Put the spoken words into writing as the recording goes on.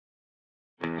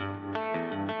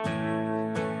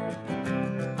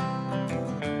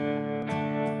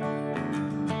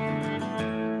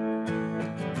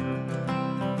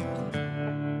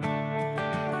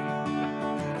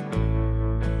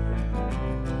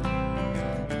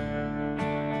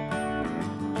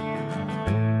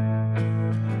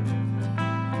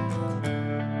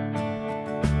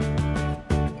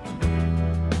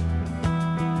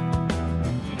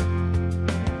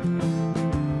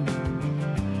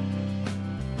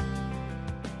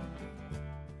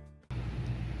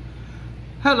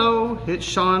Hello, it's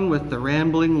Sean with the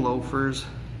Rambling Loafers,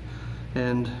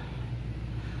 and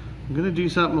I'm gonna do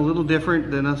something a little different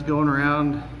than us going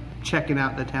around checking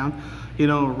out the town. You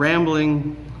know,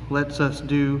 rambling lets us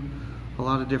do a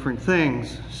lot of different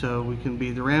things, so we can be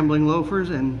the Rambling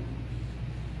Loafers and,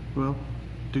 well,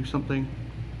 do something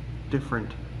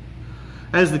different,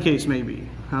 as the case may be.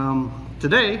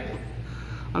 Today,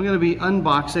 I'm gonna be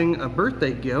unboxing a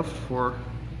birthday gift for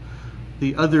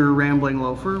the other Rambling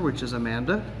Loafer, which is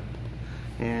Amanda,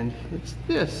 and it's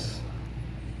this.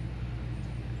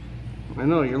 I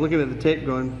know, you're looking at the tape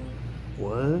going,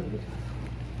 what?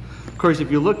 Of course,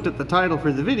 if you looked at the title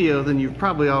for the video, then you've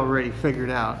probably already figured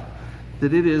out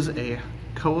that it is a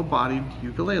koa-bodied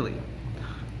ukulele,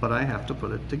 but I have to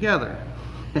put it together.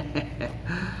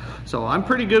 So I'm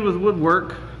pretty good with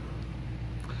woodwork,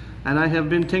 and I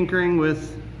have been tinkering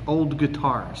with old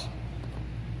guitars,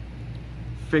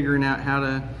 figuring out how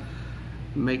to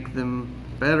make them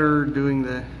better, doing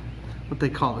what they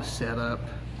call the setup,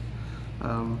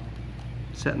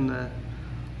 setting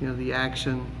the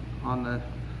action on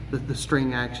the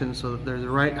string action so that they're the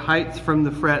right height from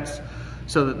the frets,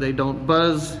 so that they don't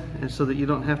buzz, and so that you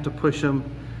don't have to push them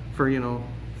for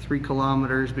 3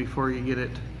 kilometers before you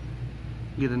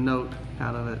get a note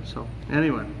out of it. So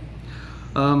anyway,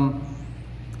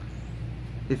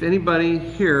 if anybody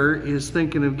here is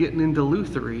thinking of getting into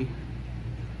luthery,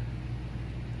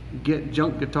 get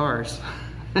junk guitars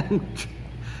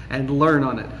and learn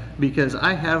on it, because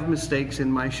I have mistakes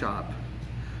in my shop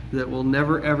that will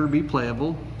never ever be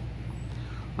playable,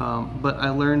 but I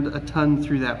learned a ton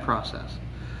through that process.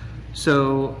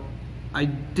 So I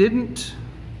didn't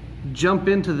jump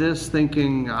into this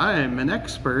thinking I'm an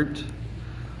expert.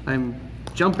 I'm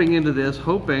jumping into this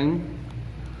hoping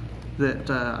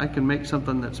that I can make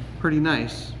something that's pretty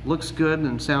nice, looks good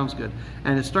and sounds good,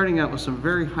 and it's starting out with some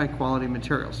very high quality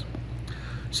materials.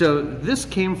 So this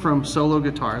came from Solo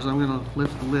Guitars. I'm going to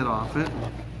lift the lid off it.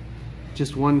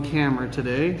 Just one camera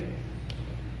today.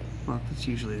 Well, that's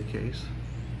usually the case.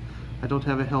 I don't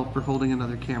have a helper holding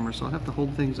another camera, so I'll have to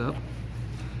hold things up.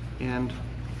 And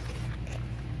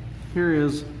here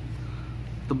is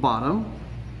the bottom,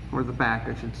 or the back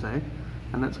I should say,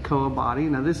 and that's koa body.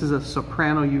 Now this is a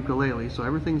soprano ukulele, so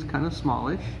everything's kind of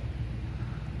smallish,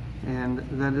 and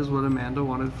that is what Amanda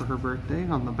wanted for her birthday.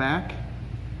 On the back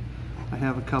I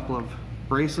have a couple of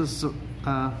braces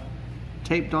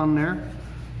taped on there,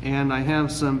 and I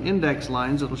have some index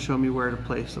lines that'll show me where to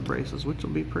place the braces, which will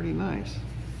be pretty nice.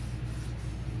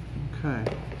 Okay.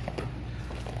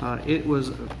 It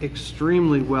was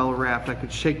extremely well wrapped. I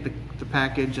could shake the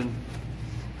package and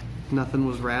nothing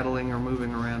was rattling or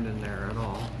moving around in there at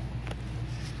all.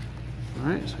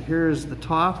 Alright, so here's the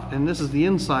top, and this is the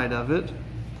inside of it.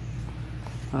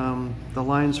 The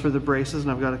lines for the braces,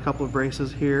 and I've got a couple of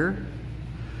braces here.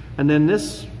 And then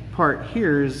this part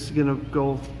here is gonna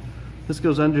go, this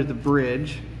goes under the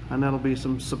bridge, and that'll be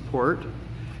some support.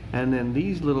 And then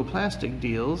these little plastic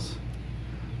deals,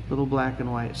 little black and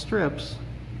white strips,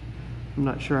 I'm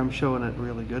not sure I'm showing it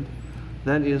really good,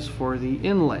 that is for the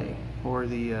inlay, or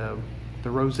the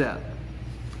rosette.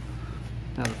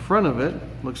 Now the front of it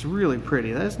looks really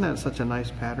pretty. That's not such a nice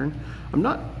pattern. I'm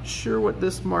not sure what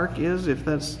this mark is, if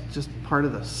that's just part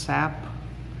of the sap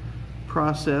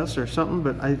process or something,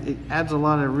 but it adds a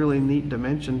lot of really neat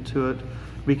dimension to it,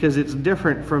 because it's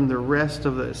different from the rest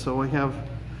of it. So we have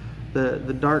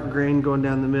the dark grain going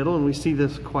down the middle, and we see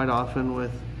this quite often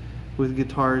with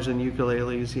guitars and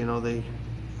ukuleles.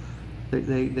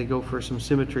 They go for some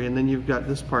symmetry, and then you've got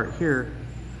this part here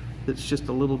that's just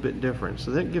a little bit different.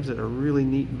 So that gives it a really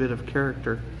neat bit of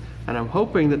character, and I'm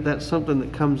hoping that that's something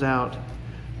that comes out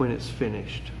when it's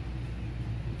finished.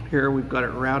 Here we've got it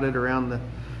routed around the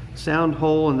sound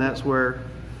hole, and that's where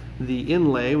the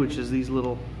inlay, which is these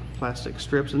little plastic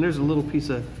strips, and there's a little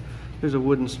there's a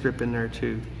wooden strip in there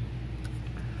too.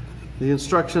 The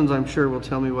instructions, I'm sure, will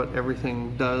tell me what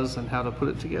everything does and how to put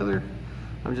it together.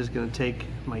 I'm just going to take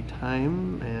my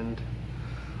time, and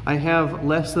I have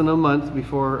less than a month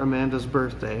before Amanda's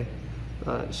birthday.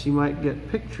 She might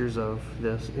get pictures of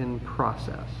this in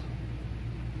process.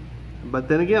 But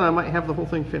then again, I might have the whole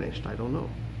thing finished. I don't know.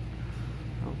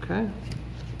 Okay.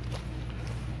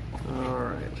 All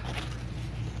right.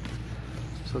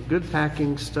 So good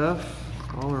packing stuff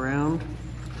all around.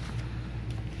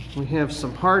 We have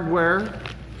some hardware,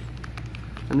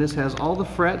 and this has all the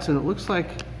frets, and it looks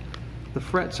like the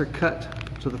frets are cut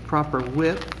to the proper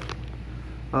width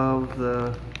of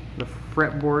the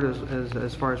fretboard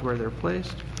as far as where they're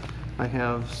placed. I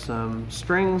have some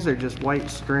strings. They're just white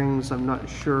strings. I'm not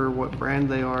sure what brand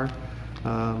they are.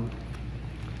 And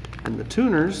the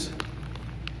tuners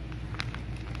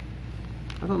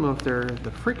I don't know if they're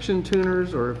the friction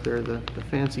tuners or if they're the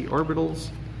fancy orbitals.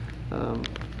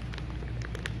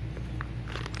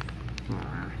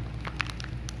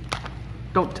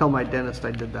 Don't tell my dentist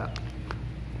I did that.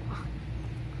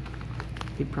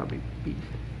 He'd probably be...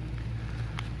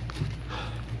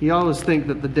 You always think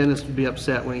that the dentist would be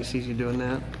upset when he sees you doing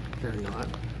that. They're not.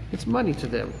 It's money to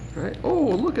them, right? Oh,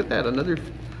 look at that, another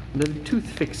tooth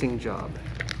fixing job.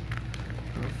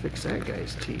 I'll fix that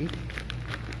guy's teeth.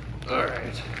 All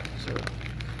right, so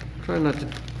try not to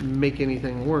make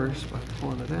anything worse by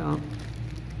pulling it out.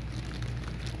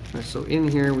 All right, so in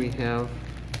here we have,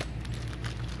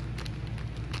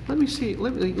 let me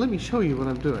show you what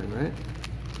I'm doing, right?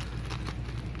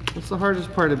 That's the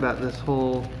hardest part about this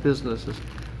whole business, is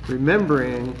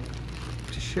remembering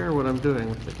to share what I'm doing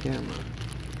with the camera.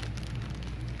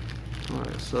 All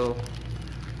right, so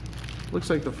looks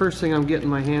like the first thing I'm getting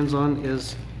my hands on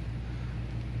is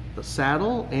the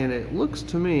saddle, and it looks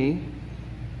to me,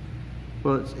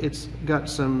 well, it's got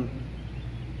some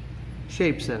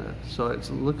shapes in it, so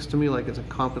it looks to me like it's a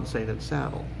compensated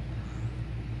saddle,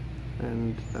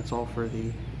 and that's all for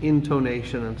the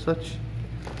intonation and such.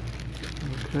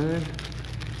 Okay.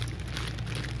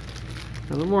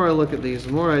 Now the more I look at these,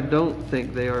 the more I don't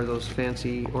think they are those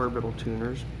fancy orbital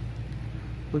tuners.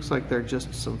 Looks like they're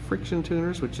just some friction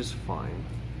tuners, which is fine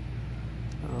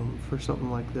for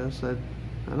something like this.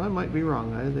 And I might be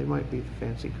wrong. They might be the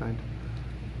fancy kind.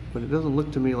 But it doesn't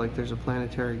look to me like there's a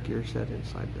planetary gear set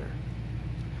inside there.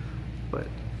 But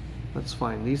that's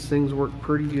fine. These things work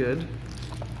pretty good.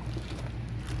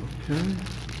 Okay.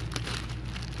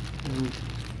 And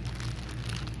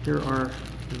here are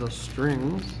the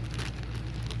strings.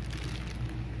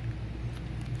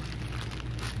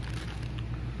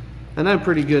 And I'm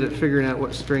pretty good at figuring out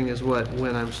what string is what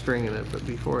when I'm stringing it, but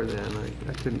before then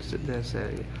I couldn't sit there and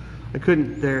say, I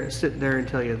couldn't sit there and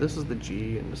tell you this is the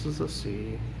G and this is the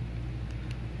C.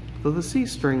 So the C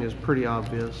string is pretty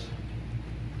obvious.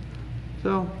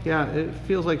 So yeah, it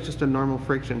feels like just a normal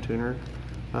friction tuner.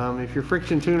 If your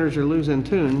friction tuners are losing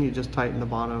tune, you just tighten the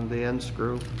bottom of the end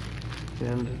screw,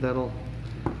 and that'll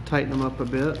tighten them up a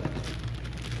bit.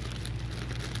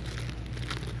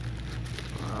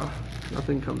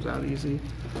 Nothing comes out easy.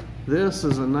 This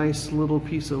is a nice little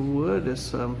piece of wood.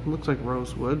 This looks like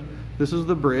rosewood. This is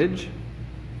the bridge,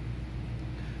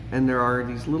 and there are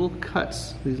these little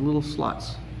cuts, these little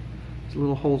slots, these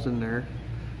little holes in there,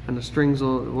 and the strings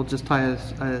will just tie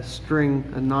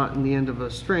a knot in the end of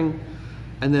a string,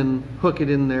 and then hook it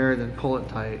in there, then pull it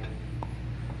tight.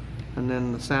 And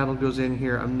then the saddle goes in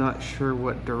here. I'm not sure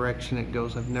what direction it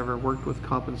goes. I've never worked with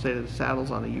compensated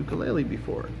saddles on a ukulele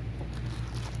before.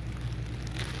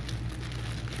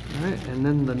 Alright, and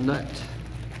then the nut.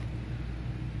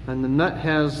 And the nut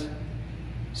has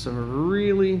some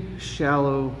really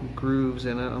shallow grooves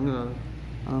in it. I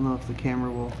don't know if the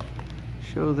camera will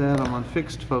show that. I'm on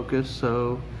fixed focus,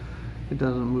 so it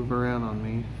doesn't move around on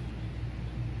me.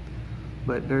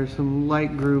 But there's some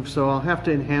light grooves, so I'll have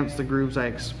to enhance the grooves I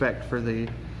expect for the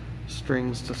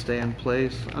strings to stay in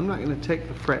place. I'm not going to take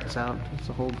the frets out. It's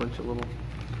a whole bunch of little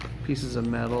pieces of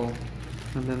metal.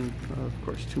 And then, of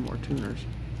course, 2 more tuners.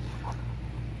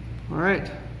 All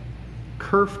right,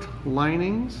 kerfed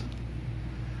linings.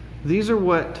 These are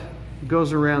what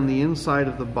goes around the inside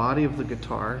of the body of the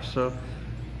guitar. So,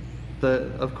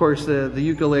 of course, the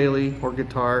ukulele or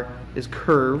guitar is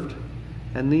curved,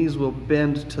 and these will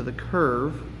bend to the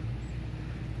curve.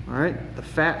 All right, the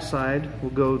fat side will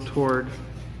go toward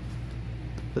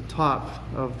the top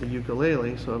of the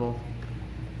ukulele, so it'll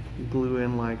glue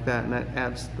in like that, and that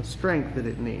adds the strength that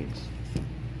it needs.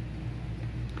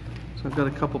 So I've got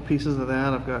a couple pieces of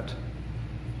that. I've got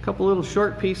a couple little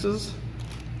short pieces,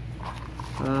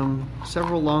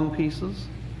 several long pieces.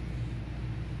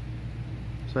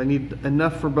 So I need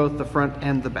enough for both the front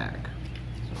and the back.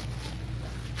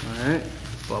 All right,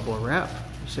 bubble wrap.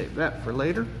 Save that for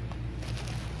later.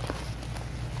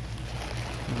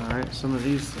 All right, some of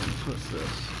these things. What's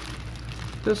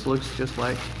this? This looks just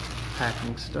like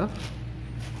packing stuff.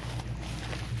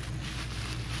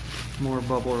 More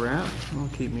bubble wrap. Will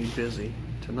keep me busy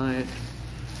tonight.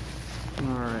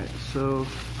 All right, so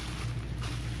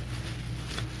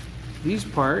these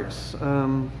parts,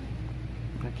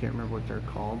 I can't remember what they're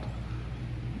called.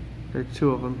 There are 2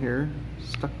 of them here,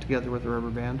 stuck together with a rubber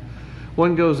band.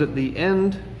 One goes at the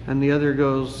end, and the other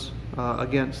goes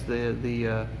against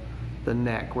the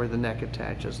neck, where the neck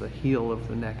attaches, the heel of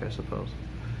the neck, I suppose.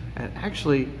 And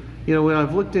actually, you know, when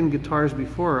I've looked in guitars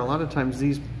before, a lot of times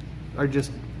these are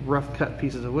just rough cut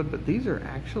pieces of wood, but these are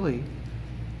actually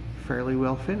fairly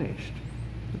well finished,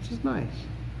 which is nice.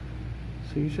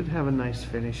 So you should have a nice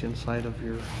finish inside of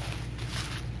your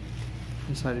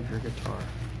inside of your guitar.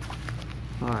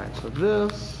 All right, so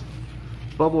this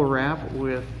bubble wrap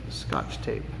with Scotch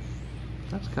tape.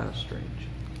 That's kind of strange.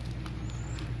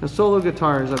 Now, solo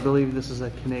guitars, I believe this is a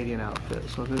Canadian outfit,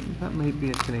 so that may be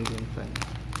a Canadian thing.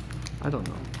 I don't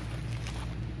know.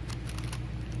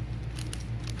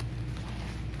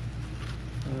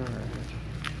 All right.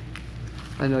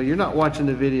 I know you're not watching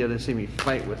the video to see me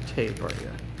fight with tape, are you?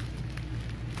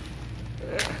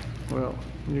 Well,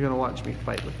 you're gonna watch me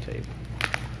fight with tape.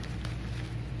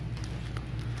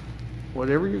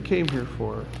 Whatever you came here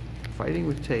for, fighting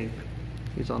with tape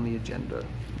is on the agenda.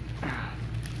 I'm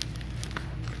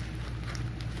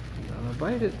gonna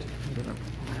bite it.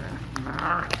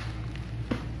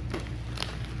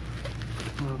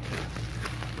 Okay.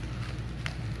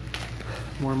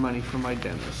 More money for my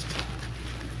dentist.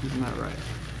 Isn't that right?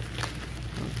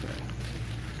 Okay.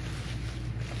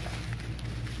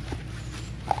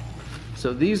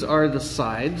 So these are the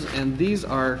sides, and these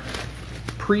are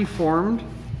pre-formed.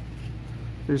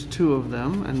 There's two of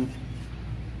them, and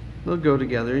they'll go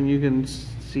together, and you can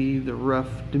see the rough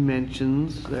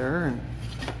dimensions there, and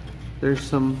there's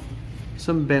some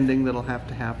bending that'll have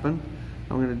to happen.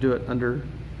 I'm going to do it under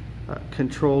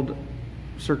controlled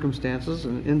circumstances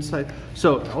and inside.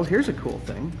 So, oh, here's a cool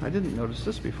thing. I didn't notice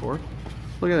this before.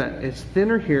 Look at that. It's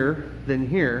thinner here than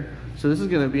here, so this is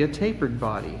going to be a tapered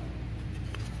body.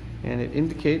 And it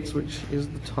indicates which is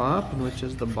the top and which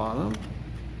is the bottom.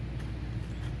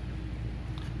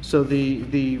 So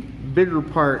the bigger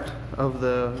part of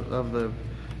the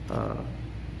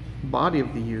body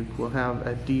of the uke will have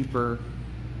a deeper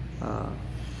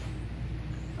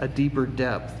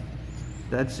depth.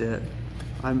 That's it.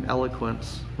 I'm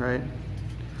eloquence, right?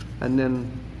 And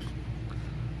then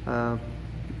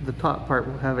the top part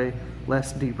will have a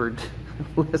less deeper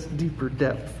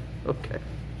depth. Okay.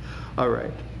 All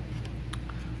right.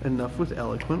 Enough with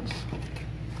eloquence.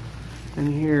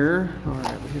 And here, all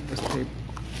right, we get this tape,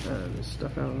 this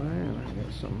stuff out of there, and I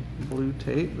got some blue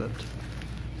tape that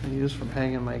I use from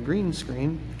hanging my green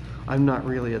screen. I'm not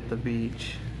really at the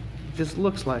beach. It just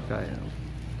looks like I am.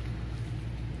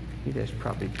 You guys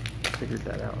probably figured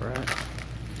that out, right?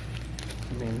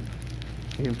 I mean,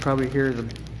 you can probably hear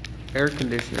the air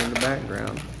conditioner in the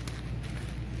background.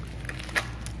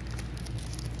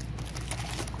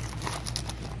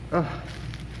 Oh,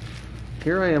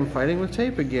 here I am fighting with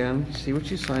tape again. See what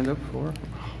you signed up for.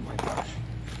 Oh my gosh.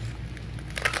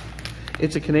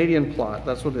 It's a Canadian plot,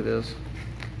 that's what it is.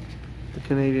 The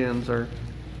Canadians are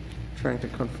trying to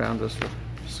confound us with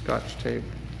Scotch tape.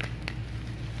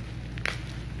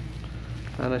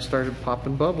 And I started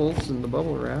popping bubbles in the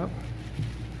bubble wrap.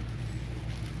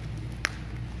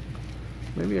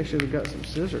 Maybe I should have got some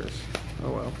scissors.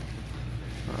 Oh well.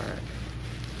 Alright.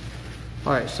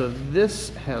 Alright, so this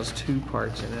has two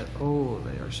parts in it. Oh,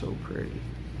 they are so pretty.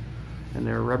 And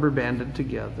they're rubber banded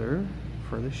together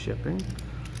for the shipping.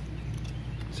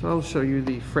 So I'll show you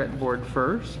the fretboard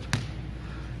first.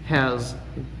 Has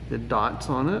the dots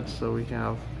on it, so we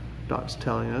have dots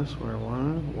telling us where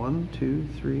 1, 2,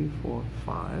 3, 4,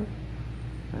 5,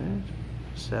 right?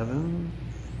 7,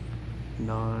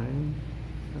 9,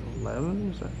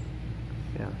 11, is that?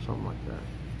 Yeah, something like that.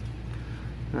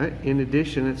 All right. In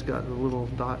addition, it's got the little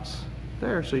dots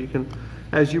there, so you can,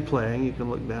 as you're playing, you can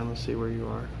look down and see where you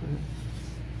are.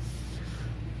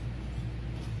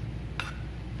 Right?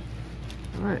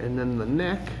 All right, and then the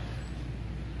neck,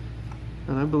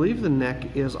 and I believe the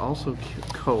neck is also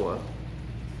koa.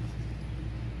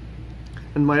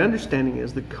 And my understanding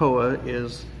is the koa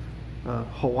is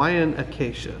Hawaiian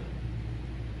acacia.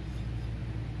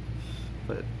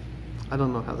 But I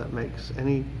don't know how that makes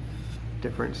any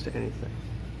difference to anything.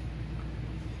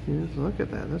 Just look at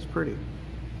that, that's pretty.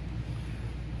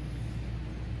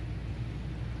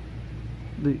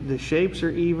 The shapes are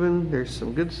even, there's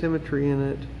some good symmetry in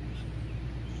it.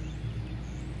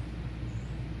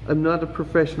 I'm not a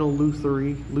professional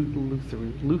luthier.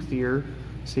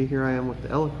 See, here I am with the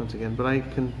eloquence again, but I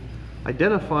can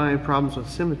identify problems with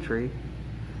symmetry.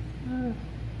 I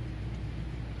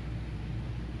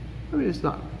mean, it's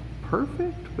not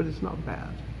perfect, but it's not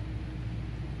bad.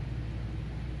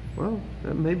 Well,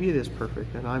 maybe it is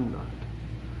perfect, and I'm not,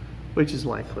 which is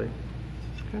likely.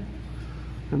 Okay,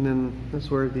 and then that's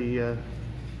where the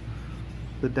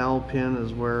dowel pin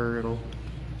is where it'll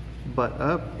butt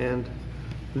up, and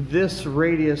this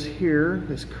radius here,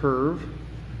 this curve,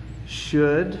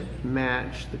 should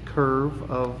match the curve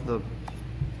of the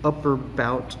upper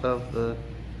bout of the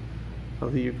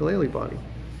ukulele body,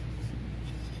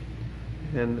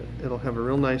 and it'll have a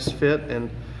real nice fit. And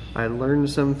I learned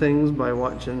some things by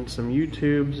watching some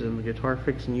YouTubes and the guitar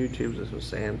fixing YouTubes. This was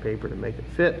sandpaper to make it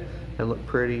fit and look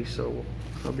pretty, so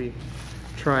I'll be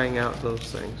trying out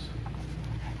those things.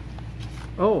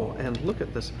 Oh, and look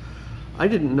at this. I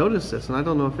didn't notice this, and I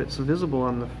don't know if it's visible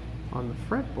on the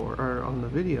fretboard or on the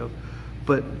video,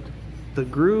 but the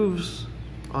grooves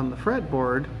on the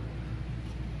fretboard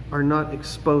are not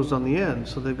exposed on the end,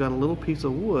 so they've got a little piece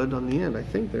of wood on the end. I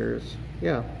think there's,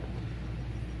 yeah.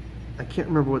 I can't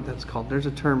remember what that's called. There's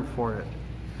a term for it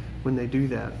when they do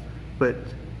that. But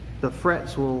the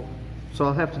frets will, so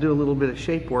I'll have to do a little bit of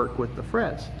shape work with the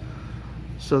frets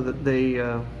so that they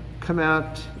come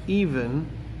out even,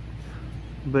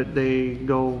 but they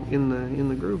go in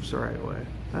the grooves the right way.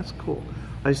 That's cool.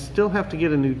 I still have to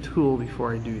get a new tool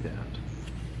before I do that.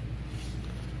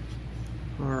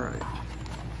 All right.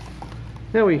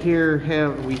 Now we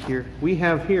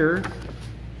have here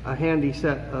a handy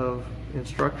set of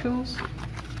instructions.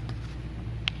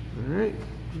 All right,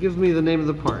 it gives me the name of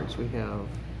the parts. We have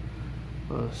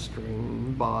a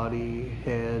string, body,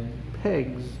 head,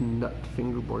 pegs, nut,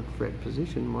 fingerboard, fret,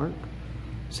 position mark,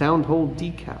 sound hole,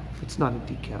 decal. It's not a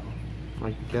decal.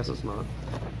 I guess it's not.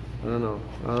 I don't know.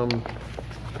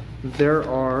 There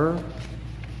are,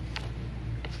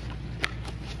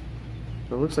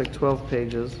 it looks like 12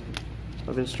 pages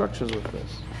of instructions with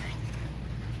this.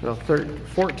 Well,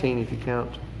 14 if you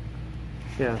count.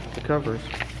 Yeah, the covers.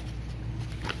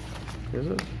 Is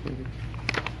it? Maybe.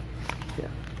 Yeah.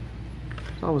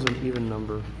 It's always an even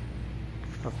number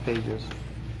of pages.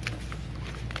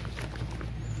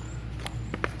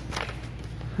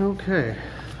 Okay.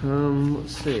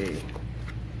 Let's see.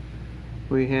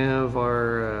 We have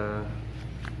our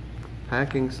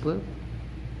packing slip.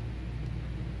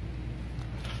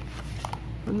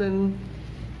 And then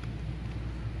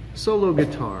solo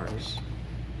guitars.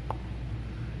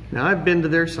 Now I've been to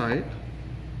their site,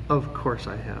 of course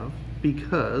I have,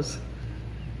 because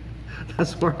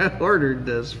that's where I ordered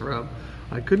this from.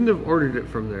 I couldn't have ordered it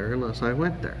from there unless I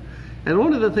went there. And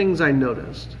one of the things I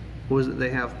noticed was that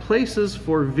they have places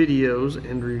for videos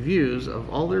and reviews of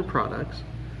all their products,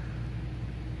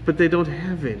 but they don't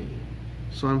have any.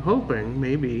 So I'm hoping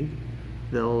maybe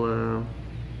they'll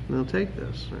take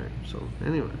this. All right, so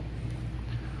anyway.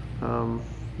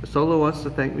 Solo wants to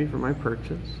thank me for my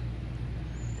purchase,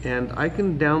 and I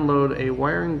can download a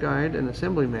wiring guide and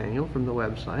assembly manual from the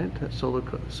website at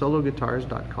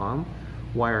sologuitars.com.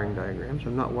 Wiring diagrams.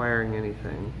 I'm not wiring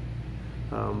anything,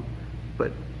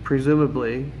 but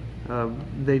presumably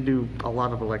they do a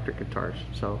lot of electric guitars.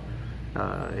 So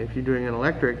if you're doing an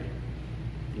electric,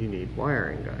 you need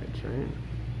wiring guides, right?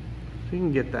 So you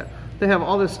can get that. They have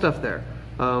all this stuff there.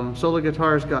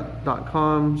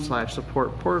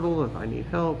 sologuitars.com/support portal if I need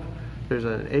help. There's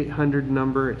an 800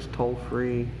 number, it's toll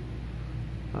free.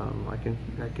 I can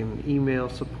email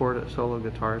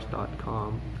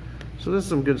support@sologuitars.com. So there's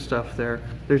some good stuff there.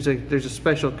 There's a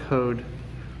special code.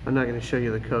 I'm not going to show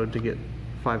you the code to get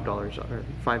 $5 or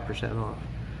 5% off.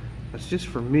 That's just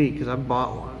for me because I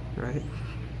bought one, right?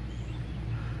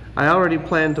 I already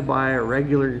plan to buy a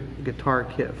regular guitar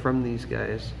kit from these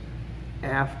guys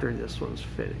after this one's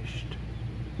finished,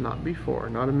 not before,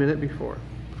 not a minute before.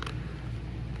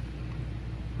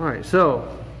 Alright, so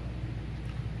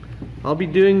I'll be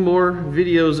doing more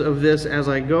videos of this as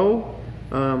I go.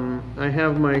 I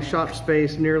have my shop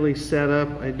space nearly set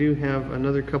up. I do have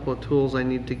another couple of tools I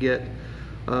need to get,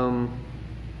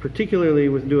 particularly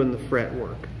with doing the fret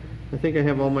work. I think I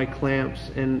have all my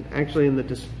clamps, and actually in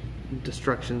the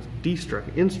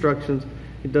instructions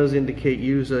it does indicate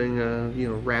using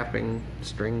wrapping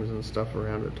strings and stuff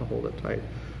around it to hold it tight.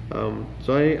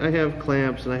 So I have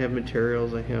clamps and I have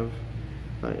materials. I have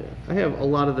a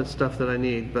lot of the stuff that I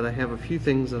need, but I have a few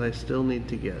things that I still need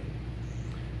to get.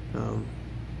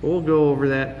 We'll go over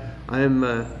that. I'm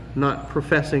not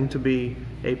professing to be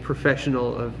a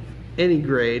professional of any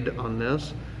grade on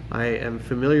this. I am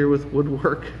familiar with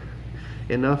woodwork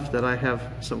enough that I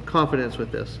have some confidence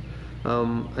with this.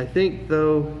 I think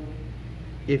though,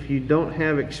 if you don't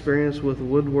have experience with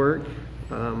woodwork,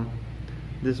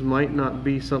 this might not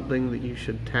be something that you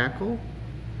should tackle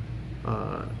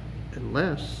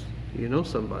unless you know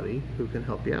somebody who can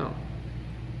help you out.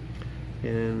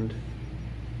 And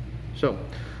so,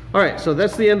 all right, so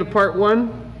that's the end of part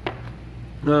one.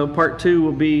 Part two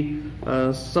will be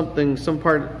some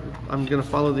part, I'm going to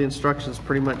follow the instructions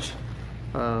pretty much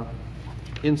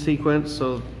in sequence.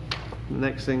 So the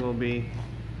next thing will be,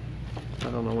 I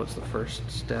don't know what's the first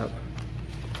step.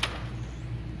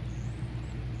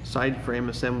 Side frame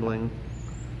assembling.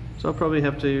 So I'll probably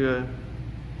have to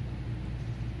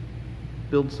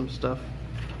build some stuff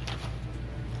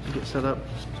to get set up.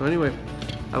 So anyway,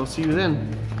 I will see you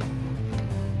then.